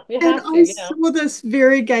 Yeah, you And have to. I Yeah. saw this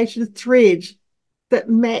variegated thread that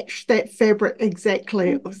matched that fabric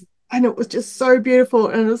exactly. And it was just so beautiful.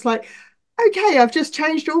 And it's like, okay, I've just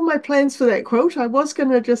changed all my plans for that quilt. I was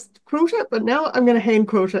going to just quilt it, but now I'm going to hand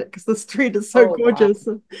quilt it because this thread is so Oh, wow. gorgeous.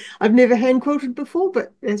 And I've never hand quilted before,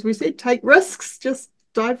 but as we said, take risks, just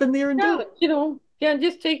dive in there and do Yeah, it. yeah,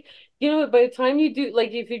 just take, by the time you do,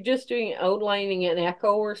 like if you're just doing outlining an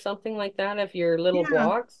echo or something like that, if your little Yeah.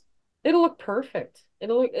 blocks, it'll look perfect. They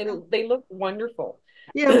look wonderful.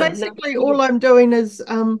 Yeah, Now, basically all I'm doing is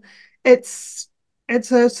it's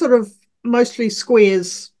it's a sort of mostly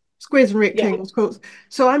squares and yeah. rectangles quilts.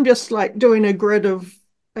 So I'm just like doing a grid of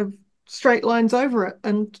straight lines over it,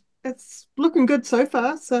 and it's looking good so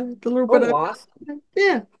far. So the little bit Oh, of awesome.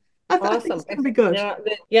 yeah, I think Awesome. it's gonna be good.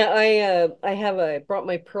 Yeah, I have a brought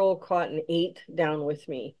my Pearl Cotton 8 down with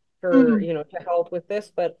me for, Mm. to help with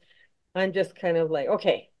this, but I'm just kind of like,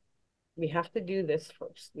 okay, we have to do this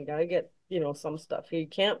first. We gotta get, some stuff. You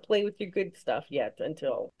can't play with your good stuff yet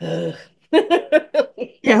until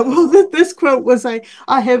Yeah, well, this quilt was I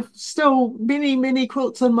have still many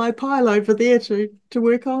quilts in my pile over there to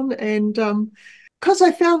work on, and because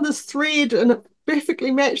I found this thread and it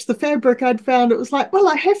perfectly matched the fabric I'd found, it was like, well,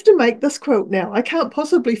 I have to make this quilt now. I can't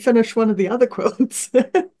possibly finish one of the other quilts.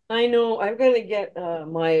 I know I'm gonna get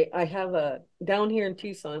I have a down here in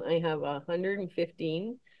Tucson, I have a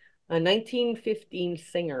 1915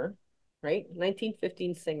 Singer, right?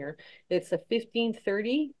 1915 Singer. It's a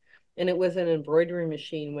 1530, and it was an embroidery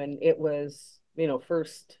machine when it was,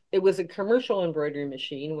 first, it was a commercial embroidery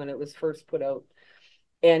machine when it was first put out.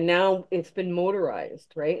 And now it's been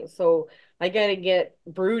motorized, right? So I got to get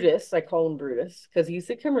Brutus, I call him Brutus, because he's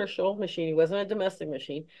a commercial machine. He wasn't a domestic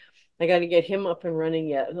machine. I got to get him up and running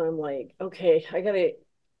yet. And I'm like, okay, I got to,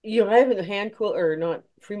 I haven't hand quilt or not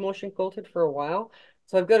free motion quilted for a while.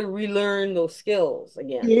 So I've got to relearn those skills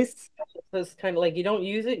again. Yes. It's kind of like you don't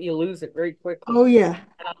use it, you lose it very Oh quickly. yeah.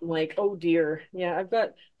 And I'm like, oh dear. Yeah, I've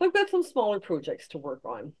got some smaller projects to work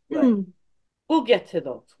on, but Mm. we'll get to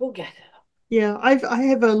those. We'll get to Yeah, I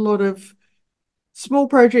have a lot of small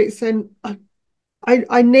projects, and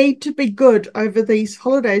I need to be good over these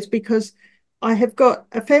holidays because I have got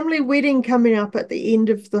a family wedding coming up at the end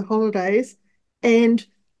of the holidays, and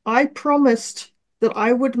I promised that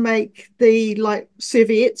I would make the like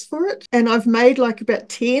serviettes for it, and I've made like about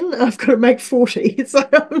 10, and I've got to make 40. So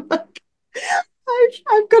I'm like,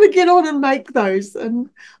 I've got to get on and make those. And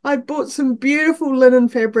I bought some beautiful linen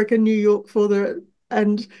fabric in New York for the,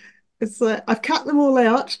 and it's like I've cut them all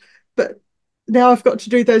out, but now I've got to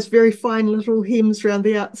do those very fine little hems around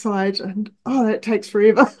the outside, and oh, that takes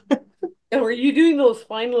forever. And were you doing those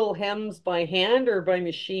fine little hems by hand or by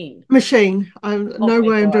machine? Machine. I'm Oh no my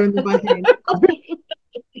way I'm God. doing them by hand.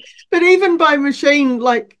 But even by machine,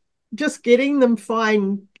 like just getting them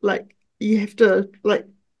fine, like you have to like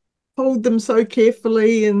hold them so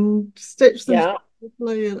carefully and stitch them so Yeah.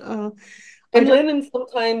 carefully, and I And don't. linen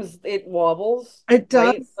sometimes it wobbles, It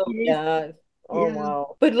does. right? So Yes. yeah. Oh Yeah.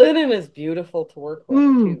 wow. But linen is beautiful to work with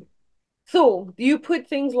Mm. too. So do you put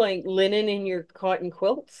things like linen in your cotton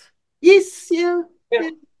quilts? Yes. Yeah. Yeah. Yeah.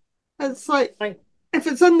 It's like I if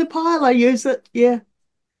it's in the pile, I use it. Yeah.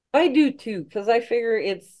 I do too, because I figure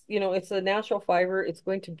it's a natural fiber. It's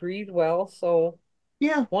going to breathe well, so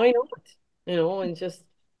Yeah. why not? And just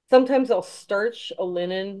sometimes I'll starch a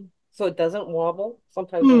linen so it doesn't wobble.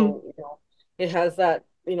 Sometimes Mm. it has that,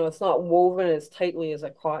 it's not woven as tightly as a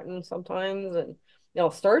cotton sometimes, and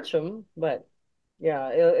I'll starch them, but yeah,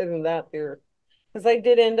 other than that, because I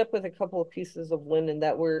did end up with a couple of pieces of linen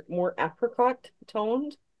that were more apricot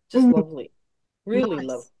toned, just Mm. lovely, really Nice.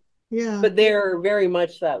 lovely. Yeah. but they're very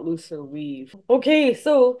much that looser weave. Okay,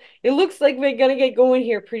 so it looks like we're gonna get going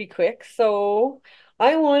here pretty quick. So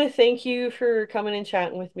I want to thank you for coming and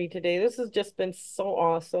chatting with me today. This has just been so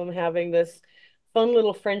awesome having this fun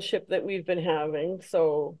little friendship that we've been having.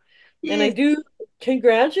 So, and I Yes. do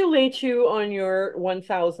congratulate you on your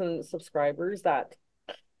 1,000 subscribers. That's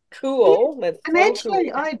Yeah. cool. That's And so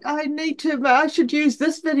actually, cool. I should use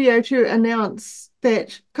this video to announce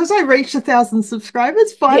that because I reached 1,000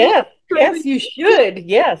 subscribers finally Yes, through the yes, you years, should.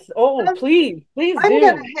 Yes. Oh, um, please, please I'm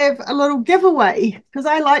going do. to have a little giveaway because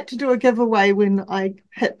I like to do a giveaway when I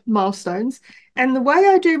hit milestones. And the way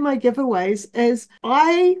I do my giveaways is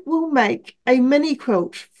I will make a mini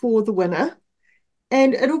quilt for the winner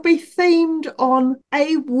and it'll be themed on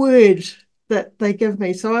a word that they give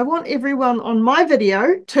me. So I want everyone on my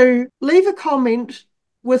video to leave a comment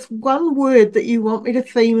with one word that you want me to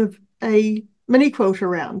theme a mini quilt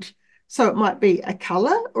around. So it might be a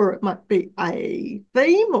color, or it might be a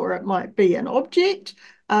theme, or it might be an object.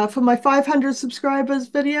 For my 500 subscribers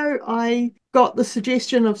video, I got the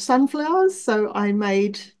suggestion of sunflowers, so I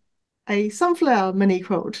made a sunflower mini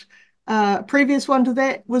quilt. Previous one to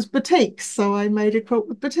that was batiks, so I made a quilt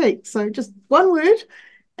with batik. So just one word,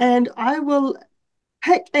 and I will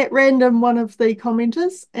pick at random one of the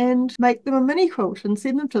commenters and make them a mini quilt and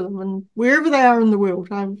send them to them, and wherever they are in the world.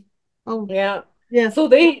 Oh Yeah. yeah, So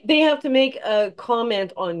they have to make a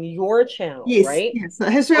comment on your channel, yes, right? yes.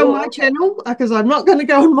 It has to be on my Oh, okay. channel because I'm not going to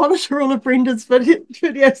go and monitor all of Brenda's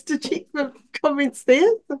videos to check the comments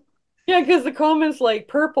there. Yeah, because the comments like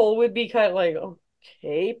purple would be kind of like,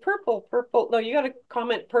 okay, purple, purple. No, you got to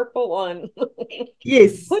comment purple on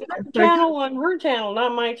Yes. put your So, channel on her channel,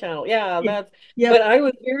 not my channel. Yeah, yeah. that's, but Yep. I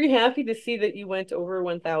was very happy to see that you went over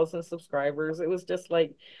 1,000 subscribers. It was just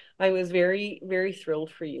like, I was very, very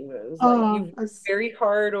thrilled for you. It was like, Oh, you've worked very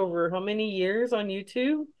hard over how many years on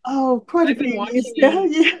YouTube? quite a I've been few years watching now.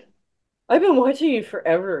 you. Yeah. I've been watching you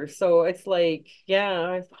forever, so it's like, yeah,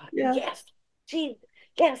 I thought, Yeah. yes, gee,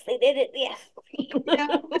 yes, they did it, yes. Yeah,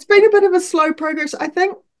 it's been a bit of a slow progress. I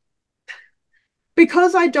think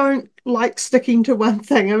because I don't like sticking to one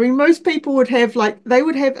thing. I mean, most people would have like they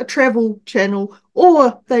would have a travel channel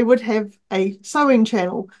or they would have a sewing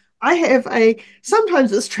channel. I have a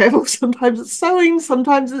sometimes it's travel, sometimes it's sewing,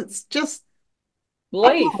 sometimes it's just a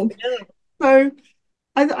Life. blog. So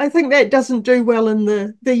I think that doesn't do well in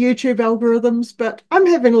the YouTube algorithms, but I'm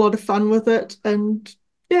having a lot of fun with it. And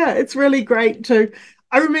yeah, it's really great to.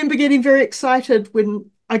 I remember getting very excited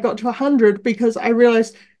when I got to 100 because I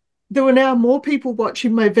realized there were now more people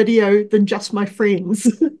watching my video than just my friends.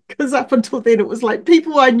 Because up until then, it was like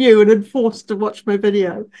people I knew and had forced to watch my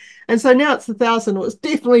video. And so now it's 1,000. It was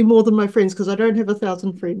definitely more than my friends because I don't have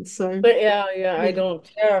 1,000 friends. So But yeah, yeah, I yeah,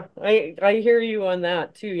 don't. Yeah, I hear you on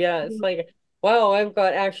that too. Yeah, it's like, wow, I've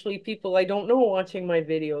got actually people I don't know watching my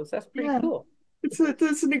videos. That's pretty yeah. cool. It's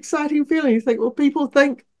an exciting feeling. You think, well, people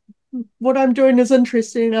think what I'm doing is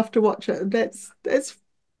interesting enough to watch it. That's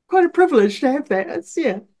quite a privilege to have that. It's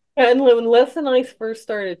yeah, And when Les and I first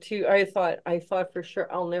started too, I thought for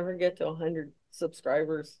sure I'll never get to 100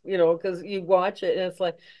 subscribers, because you watch it and it's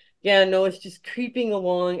like, yeah, no, it's just creeping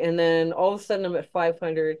along, and then all of a sudden I'm at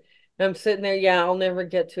 500. And I'm sitting there, yeah, I'll never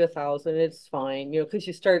get to 1,000. It's fine, because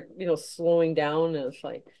you start, slowing down, and it's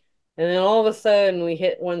like, and then all of a sudden we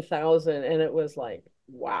hit 1,000, and it was like,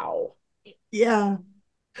 wow. yeah.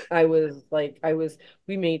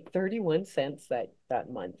 We made 31 cents that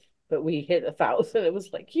month, but we hit 1,000. It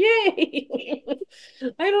was like, yay!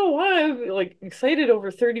 I don't know why I'm like excited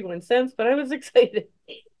over 31 cents, but I was excited.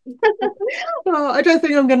 Well, I don't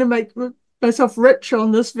think I'm going to make myself rich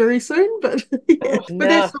on this very soon, but yeah, Oh, but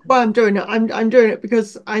that's nah. not why I'm doing it. I'm doing it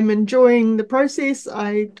because I'm enjoying the process.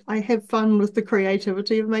 I have fun with the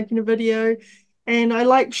creativity of making a video, and I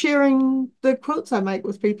like sharing the quilts I make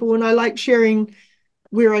with people, and I like sharing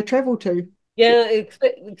where I travel to. Yeah,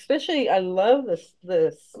 especially I love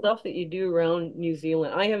the stuff that you do around New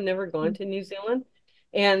Zealand. I have never gone to New Zealand,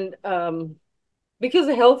 and because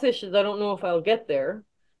of health issues, I don't know if I'll get there.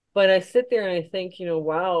 But I sit there and I think,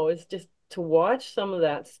 wow, it's just to watch some of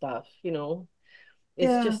that stuff, it's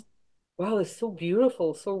Yeah. just wow, it's so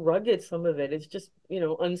beautiful, so rugged. Some of it is just,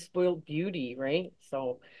 unspoiled beauty, right?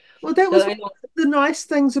 So Well, that that was I one know. of the nice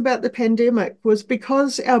things about the pandemic was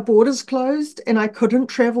because our borders closed and I couldn't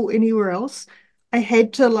travel anywhere else. I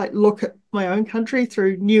had to like look at my own country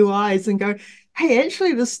through new eyes and go, hey,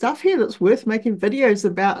 actually, there's stuff here that's worth making videos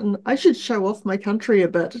about, and I should show off my country a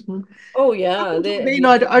bit. And Oh up yeah, until then, it's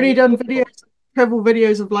I'd only done beautiful. videos, travel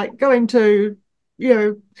videos of like going to, you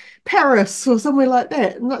know, Paris or somewhere like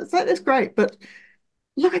that. And that's great, but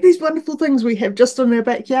look at these wonderful things we have just in our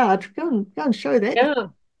backyard. Go and show that. Yeah.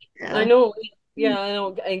 I Yeah. know. Mm, Yeah, I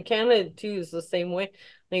know. And Canada too is the same way. I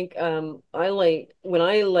think I like when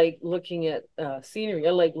I like looking at scenery,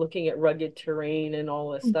 I like looking at rugged terrain and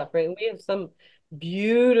all this mm, stuff, right? And we have some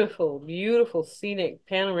beautiful, beautiful scenic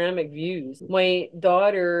panoramic views. My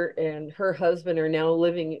daughter and her husband are now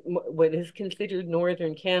living in what is considered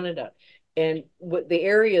northern Canada. And what the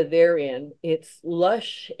area they're in, it's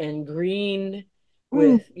lush and green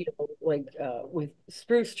mm. with like with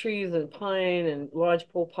spruce trees and pine and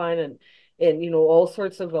lodgepole pine and all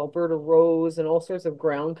sorts of Alberta rose and all sorts of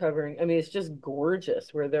ground covering. I mean, it's just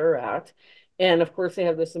gorgeous where they're at. And of course, they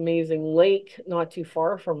have this amazing lake not too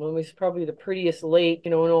far from them. It's probably the prettiest lake,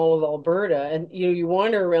 in all of Alberta. And you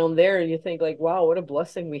wander around there and you think like, wow, what a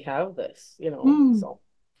blessing we have this. Mm. So,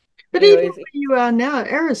 But even it's where you are now,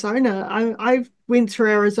 Arizona, I went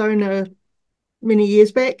through Arizona many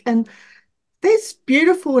years back, and that's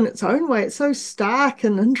beautiful in its own way. It's so stark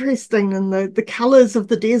and interesting, and the colors of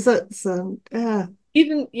the deserts, and yeah,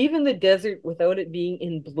 even the desert without it being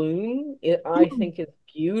in bloom, I mm, think is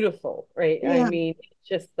beautiful, right? I yeah, mean, it's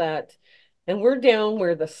just that, and we're down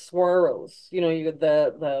where the saguaros, you got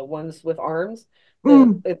the ones with arms,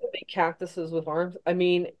 mm, the big cactuses with arms. I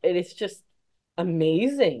mean, it's just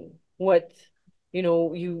amazing what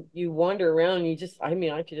you wander around and I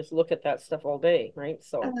mean, I could just look at that stuff all day, right?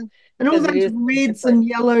 yeah. So And all because it those is so reds different. and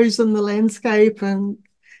yellows in the landscape, and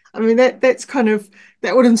I mean that's kind of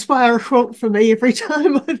that would inspire a quilt for me every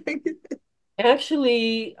time. I think.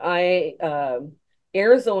 Actually, I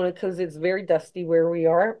Arizona, because it's very dusty where we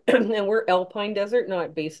are, and we're alpine desert,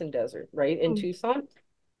 not basin desert, right? In Mm, Tucson.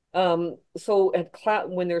 So at cloud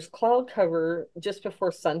when there's cloud cover just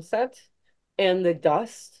before sunset and the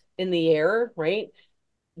dust in the air, right?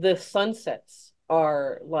 The sunsets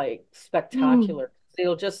are like mm, spectacular.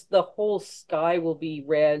 It'll just the whole sky will be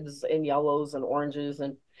reds and yellows and oranges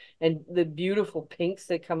and the beautiful pinks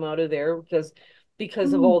that come out of there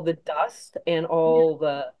because of mm, all the dust and yeah, all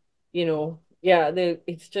yeah,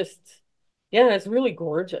 it's just yeah, it's really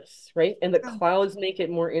gorgeous, right? And the clouds make it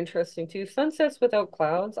more interesting too. Sunsets without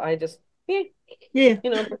clouds, I just eh, yeah,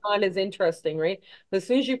 they're not as interesting, right? But as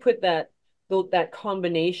soon as you put that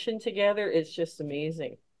combination together, it's just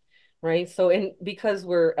amazing, right? So, and because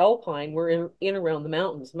we're alpine, we're in around the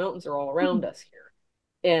mountains. Mountains are all around mm, us here.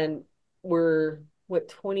 And we're what,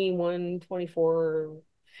 21, 24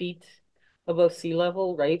 feet above sea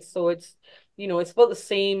level, right? So it's about the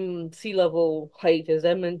same sea level height as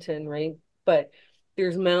Edmonton, right? But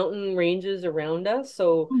there's mountain ranges around us.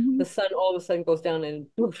 So mhm, the sun all of a sudden goes down and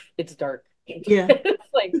poof, it's dark. yeah,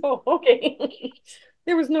 It's like, oh, okay.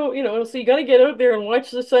 There was no, so you got to get out there and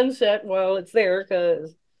watch the sunset while it's there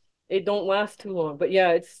because it don't last too long. But yeah,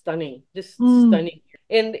 it's stunning, just mm, stunning.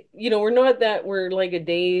 And we're like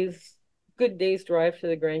good day's drive to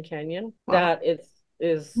the Grand Canyon. wow, That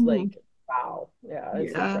is mm, like wow, yeah,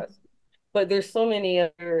 it's yeah, impressive. But there's so many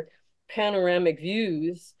other panoramic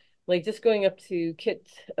views, like just going up to Kit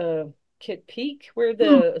Peak, where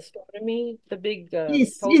mm. the astronomy, the big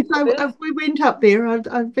Yes, yes, telescope is. we went up there.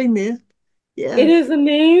 I've been there. It Yeah. is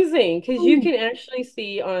amazing because you Mm. can actually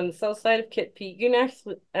see on the south side of Kit Peak, you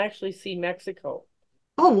can actually see Mexico.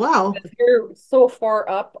 Oh wow. You're so far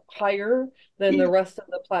up higher than Yeah. the rest of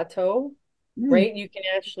the plateau, Mm. right? You can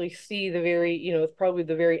actually see it's probably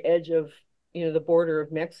the very edge of, the border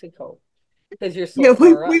of Mexico because you're so Yeah,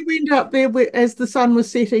 far we up. went up there as the sun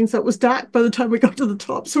was setting, so it was dark by the time we got to the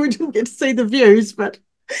top, so we didn't get to see the views. But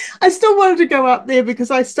I still wanted to go up there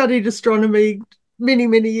because I studied astronomy many,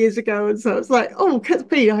 many years ago, and so it's like, oh,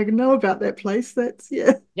 Kitzbühel, I know about that place. That's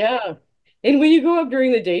yeah, Yeah. And when you go up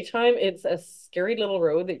during the daytime, it's a scary little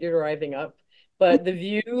road that you're driving up, but the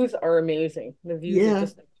views are amazing. The views are yeah,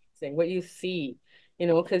 just amazing. What you see,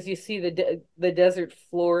 because you see the desert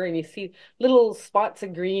floor and you see little spots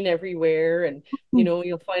of green everywhere, and mm,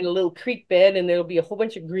 you'll find a little creek bed and there'll be a whole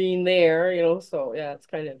bunch of green there. So yeah,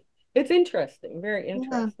 it's interesting, very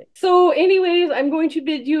yeah, interesting. So, anyways, I'm going to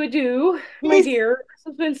bid you adieu, my yes, dear. This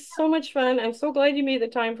has been so much fun. I'm so glad you made the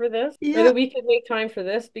time for this, or yeah, that we could make time for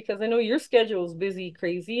this, because I know your schedule is busy,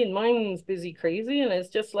 crazy, and mine's busy, crazy. And it's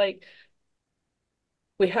just like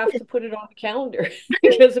we have yeah. to put it on the calendar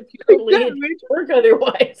because We apparently it do. doesn't work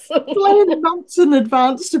otherwise. Plan months in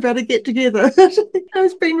advance to better get together.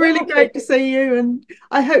 It's been really Okay. great to see you, and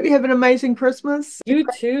I hope you have an amazing Christmas, a You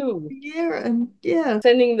great too. year, and yeah,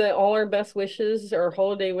 Sending all our best wishes, our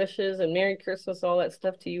holiday wishes, and Merry Christmas, all that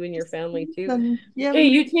stuff to you and your family too. and yeah, Okay,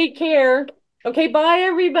 you take care. Okay, bye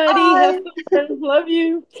everybody. Have bye. fun. Love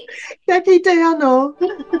you. Jackie Te ano.